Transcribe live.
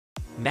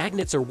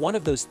Magnets are one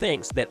of those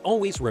things that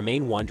always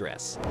remain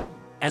wondrous.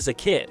 As a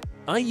kid,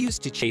 I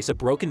used to chase a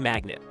broken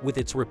magnet with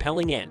its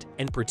repelling end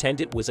and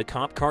pretend it was a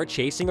cop car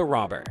chasing a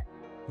robber.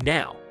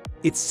 Now,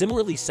 it's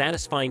similarly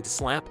satisfying to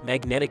slap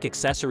magnetic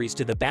accessories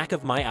to the back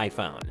of my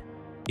iPhone.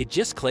 It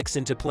just clicks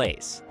into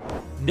place.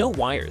 No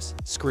wires,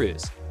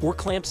 screws, or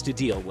clamps to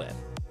deal with.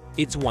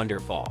 It's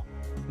wonderful.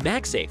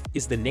 Magsafe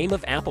is the name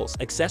of Apple's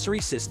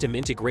accessory system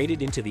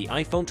integrated into the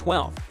iPhone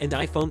 12 and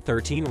iPhone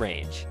 13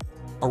 range.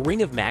 A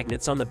ring of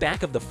magnets on the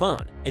back of the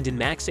phone and in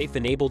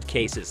Magsafe-enabled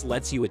cases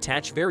lets you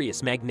attach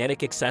various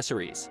magnetic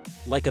accessories,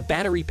 like a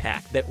battery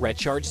pack that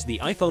recharges the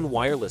iPhone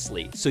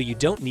wirelessly so you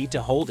don't need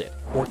to hold it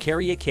or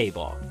carry a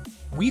cable.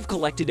 We've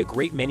collected a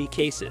great many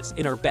cases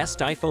in our Best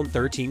iPhone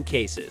 13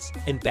 Cases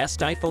and Best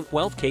iPhone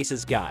 12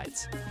 Cases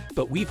guides,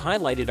 but we've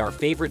highlighted our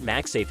favorite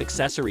Magsafe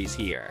accessories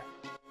here.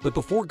 But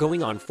before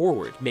going on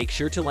forward, make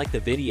sure to like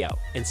the video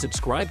and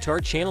subscribe to our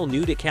channel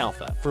New to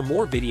Calfa for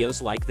more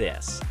videos like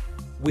this.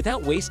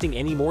 Without wasting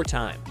any more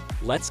time,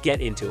 let's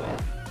get into it.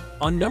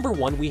 On number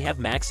 1 we have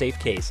Magsafe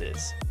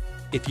cases.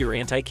 If you're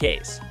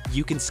anti-case,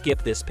 you can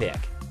skip this pick.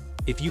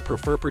 If you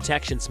prefer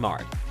Protection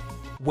Smart,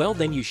 well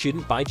then you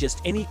shouldn't buy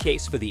just any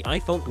case for the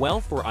iPhone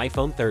 12 or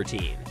iPhone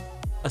 13.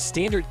 A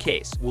standard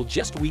case will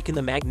just weaken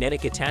the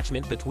magnetic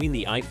attachment between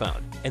the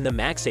iPhone and the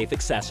Magsafe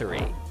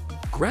accessory.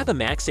 Grab a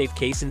Magsafe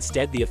case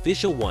instead. The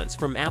official ones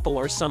from Apple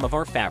are some of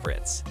our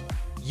favorites.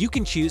 You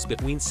can choose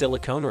between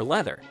silicone or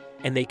leather,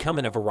 and they come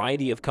in a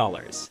variety of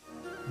colors.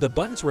 The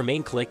buttons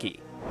remain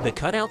clicky, the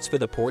cutouts for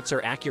the ports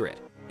are accurate,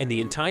 and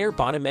the entire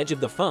bottom edge of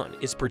the phone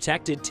is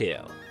protected too.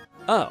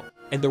 Oh,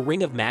 and the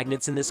ring of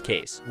magnets in this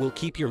case will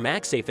keep your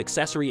Magsafe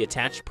accessory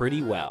attached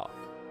pretty well.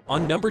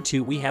 On number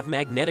 2 we have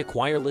magnetic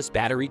wireless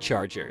battery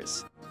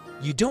chargers.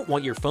 You don't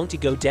want your phone to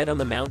go dead on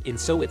the mount, and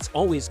so it's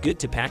always good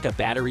to pack a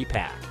battery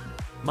pack.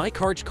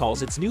 MyCarge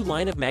calls its new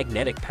line of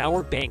magnetic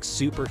power banks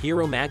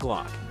Superhero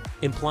Maglock,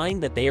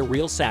 implying that they are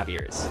real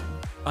saviors.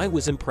 I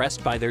was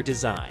impressed by their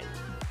design.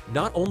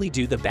 Not only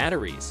do the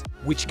batteries,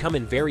 which come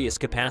in various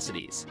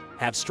capacities,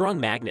 have strong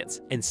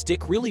magnets and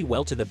stick really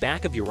well to the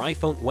back of your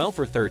iPhone 12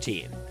 or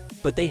 13,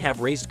 but they have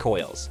raised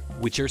coils,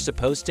 which are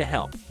supposed to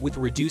help with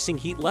reducing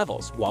heat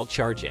levels while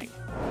charging.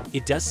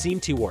 It does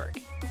seem to work.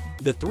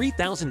 The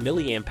 3000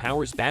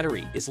 mAh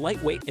battery is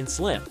lightweight and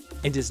slim,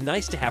 and is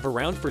nice to have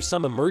around for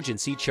some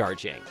emergency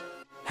charging.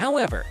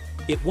 However,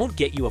 it won't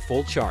get you a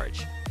full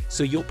charge,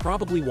 so you'll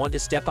probably want to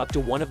step up to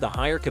one of the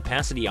higher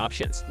capacity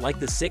options like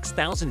the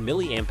 6000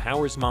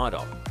 mAh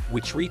model,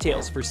 which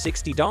retails for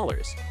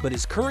 $60 but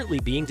is currently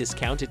being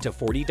discounted to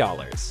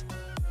 $40.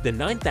 The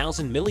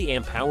 9000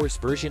 mAh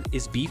version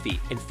is beefy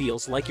and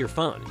feels like your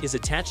phone is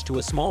attached to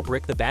a small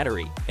brick. The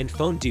battery and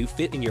phone do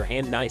fit in your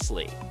hand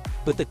nicely,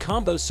 but the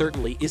combo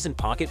certainly isn't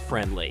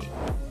pocket-friendly.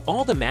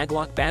 All the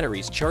Maglock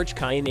batteries charge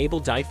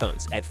Qi-enabled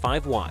iPhones at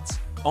 5 watts,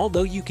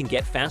 although you can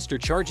get faster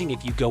charging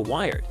if you go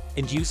wired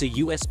and use a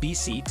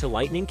USB-C to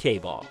Lightning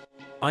cable.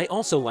 I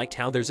also liked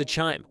how there's a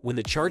chime when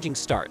the charging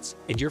starts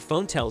and your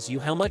phone tells you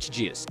how much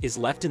juice is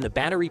left in the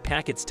battery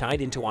pack. It's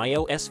tied into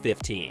iOS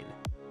 15.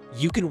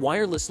 You can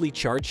wirelessly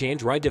charge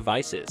Android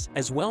devices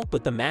as well,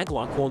 but the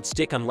Maglock won't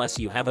stick unless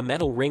you have a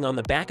metal ring on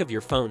the back of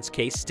your phone's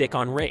case.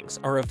 Stick-on rings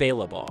are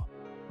available.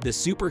 The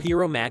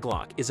Superhero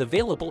Maglock is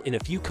available in a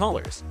few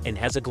colors and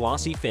has a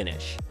glossy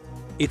finish.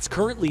 It's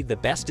currently the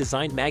best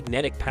designed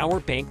magnetic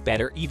power bank,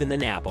 better even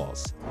than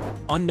Apple's.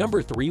 On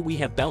number 3 we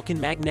have Belkin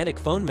Magnetic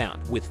Phone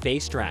Mount with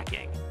Face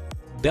Tracking.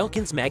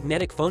 Belkin's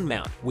magnetic phone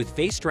mount with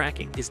face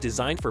tracking is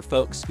designed for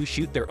folks who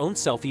shoot their own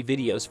selfie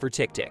videos for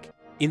TikTok,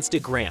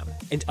 Instagram,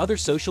 and other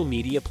social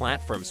media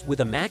platforms with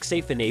a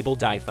Magsafe-enabled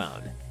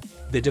iPhone.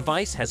 The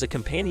device has a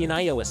companion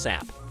iOS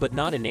app, but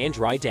not an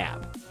Android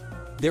app.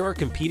 There are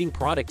competing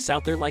products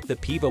out there like the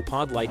Pivo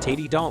Pod Lite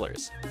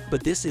 $80,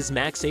 but this is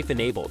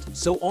Magsafe-enabled,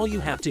 so all you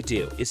have to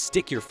do is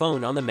stick your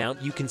phone on the mount.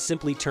 You can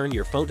simply turn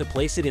your phone to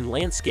place it in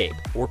landscape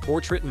or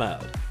portrait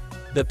mode.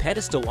 The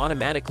pedestal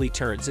automatically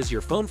turns as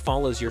your phone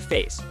follows your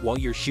face while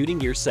you're shooting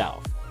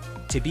yourself.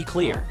 To be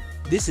clear,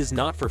 this is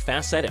not for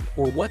FaceTime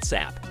or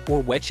WhatsApp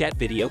or WeChat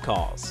video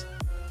calls.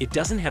 It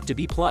doesn't have to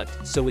be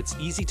plugged, so it's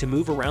easy to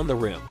move around the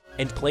room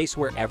and place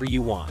wherever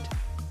you want.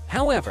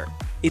 However,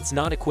 it's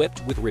not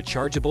equipped with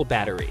rechargeable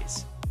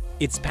batteries.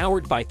 It's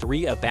powered by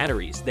 3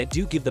 batteries that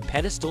do give the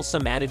pedestal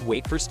some added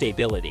weight for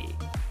stability.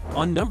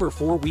 On number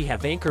 4 we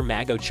have Anker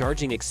Mago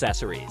charging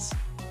accessories.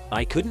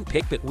 I couldn't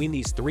pick between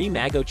these 3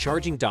 Mago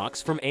charging docks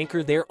from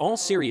Anker. They're all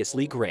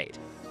seriously great.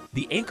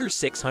 The Anker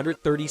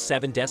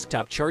 637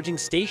 desktop charging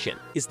station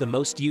is the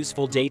most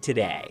useful day to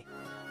day.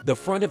 The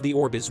front of the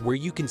orb is where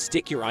you can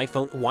stick your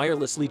iPhone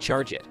wirelessly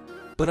charge it,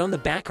 but on the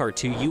back are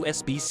 2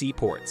 USB-C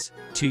ports,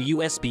 2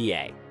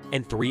 USB-A,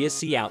 and 3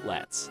 AC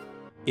outlets.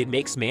 It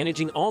makes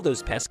managing all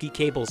those pesky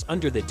cables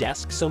under the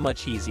desk so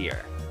much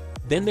easier.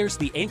 Then there's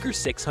the Anker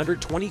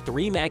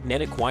 623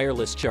 magnetic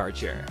wireless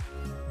charger.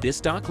 This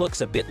dock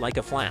looks a bit like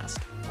a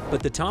flask,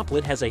 but the top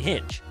lid has a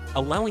hinge,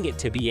 allowing it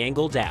to be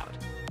angled out.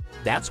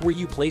 That's where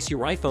you place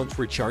your iPhone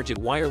to recharge it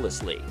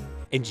wirelessly,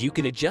 and you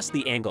can adjust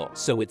the angle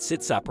so it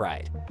sits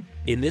upright.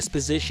 In this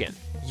position,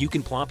 You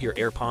can plop your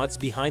AirPods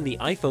behind the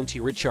iPhone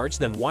to recharge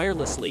them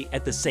wirelessly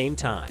at the same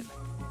time.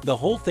 The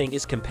whole thing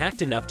is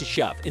compact enough to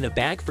shove in a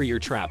bag for your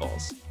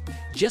travels.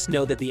 Just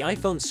know that the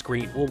iPhone's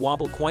screen will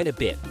wobble quite a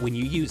bit when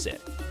you use it.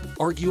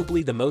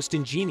 Arguably the most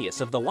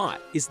ingenious of the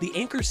lot is the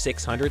Anker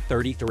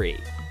 633,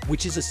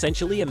 which is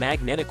essentially a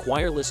magnetic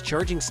wireless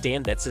charging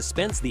stand that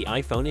suspends the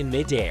iPhone in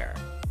mid-air.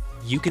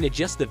 You can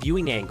adjust the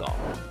viewing angle,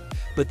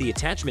 but the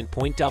attachment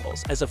point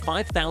doubles as a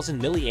 5000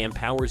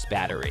 mAh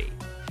battery.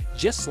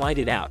 Just slide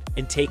it out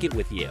and take it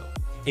with you,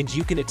 and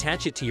you can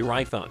attach it to your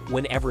iPhone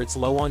whenever it's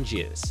low on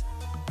juice.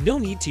 No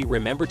need to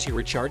remember to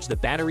recharge the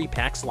battery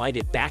pack, slide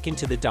it back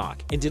into the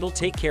dock and it'll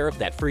take care of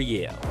that for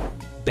you.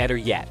 Better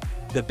yet,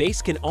 the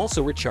base can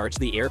also recharge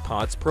the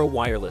AirPods Pro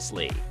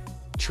wirelessly.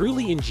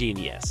 Truly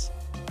ingenious.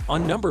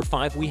 On number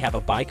 5 we have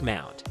a bike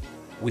mount.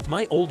 With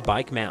my old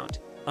bike mount,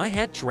 I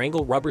had to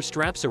wrangle rubber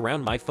straps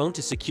around my phone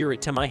to secure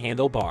it to my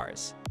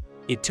handlebars.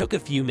 It took a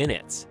few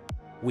minutes.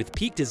 With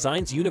Peak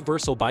Design's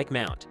universal bike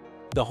mount,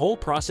 the whole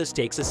process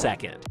takes a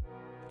second.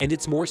 And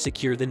it's more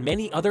secure than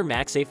many other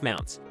Magsafe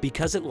mounts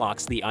because it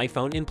locks the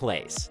iPhone in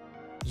place.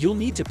 You'll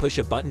need to push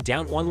a button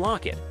down to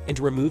unlock it and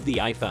remove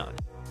the iPhone,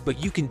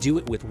 but you can do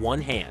it with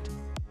one hand.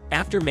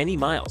 After many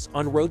miles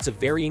on roads of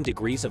varying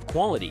degrees of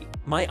quality,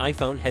 my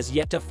iPhone has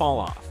yet to fall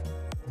off.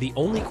 The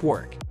only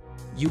quirk: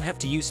 you have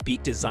to use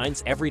Peak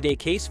Design's everyday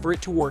case for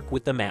it to work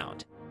with the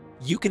mount.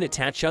 You can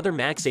attach other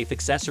Magsafe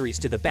accessories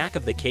to the back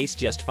of the case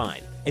just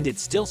fine, and it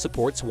still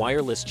supports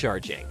wireless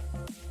charging.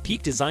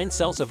 Peak Design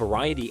sells a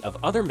variety of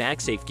other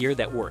Magsafe gear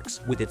that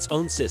works with its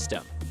own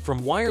system,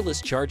 from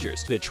wireless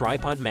chargers to a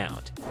tripod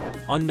mount.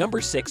 On number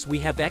 6 we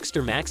have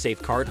Exter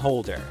Magsafe Card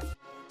Holder.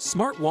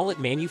 Smart wallet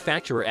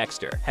manufacturer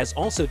Exter has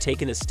also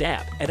taken a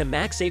stab at a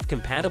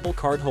Magsafe-compatible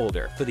card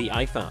holder for the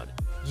iPhone.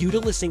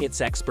 Utilizing its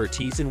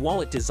expertise in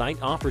wallet design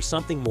offers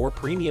something more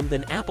premium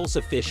than Apple's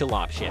official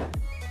option.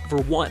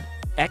 For one,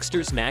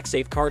 Exter's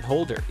Magsafe card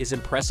holder is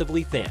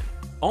impressively thin,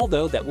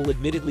 although that will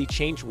admittedly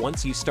change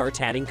once you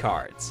start adding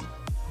cards.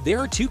 There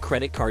are 2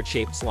 credit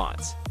card-shaped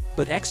slots,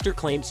 but Exter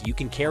claims you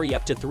can carry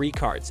up to 3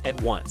 cards at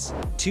once,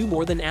 2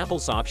 more than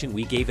Apple's option.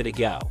 We gave it a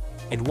go,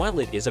 and while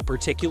it is a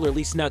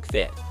particularly snug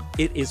fit,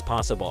 it is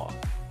possible.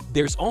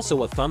 There's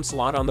also a thumb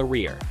slot on the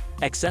rear,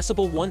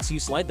 accessible once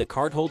you slide the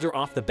card holder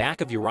off the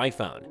back of your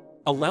iPhone,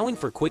 allowing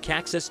for quick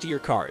access to your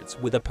cards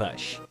with a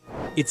push.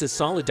 It's a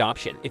solid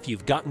option if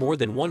you've got more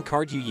than one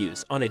card you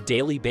use on a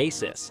daily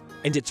basis,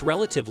 and it's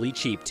relatively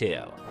cheap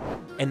too.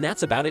 And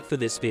that's about it for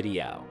this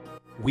video.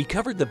 We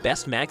covered the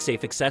best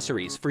Magsafe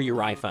accessories for your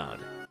iPhone.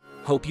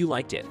 Hope you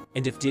liked it,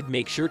 and if did,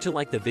 make sure to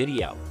like the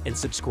video and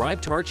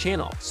subscribe to our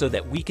channel so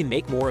that we can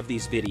make more of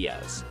these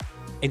videos.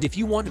 And if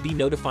you want to be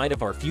notified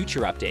of our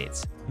future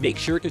updates, make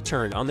sure to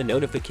turn on the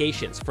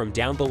notifications from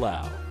down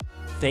below.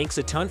 Thanks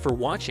a ton for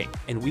watching,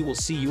 and we will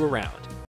see you around.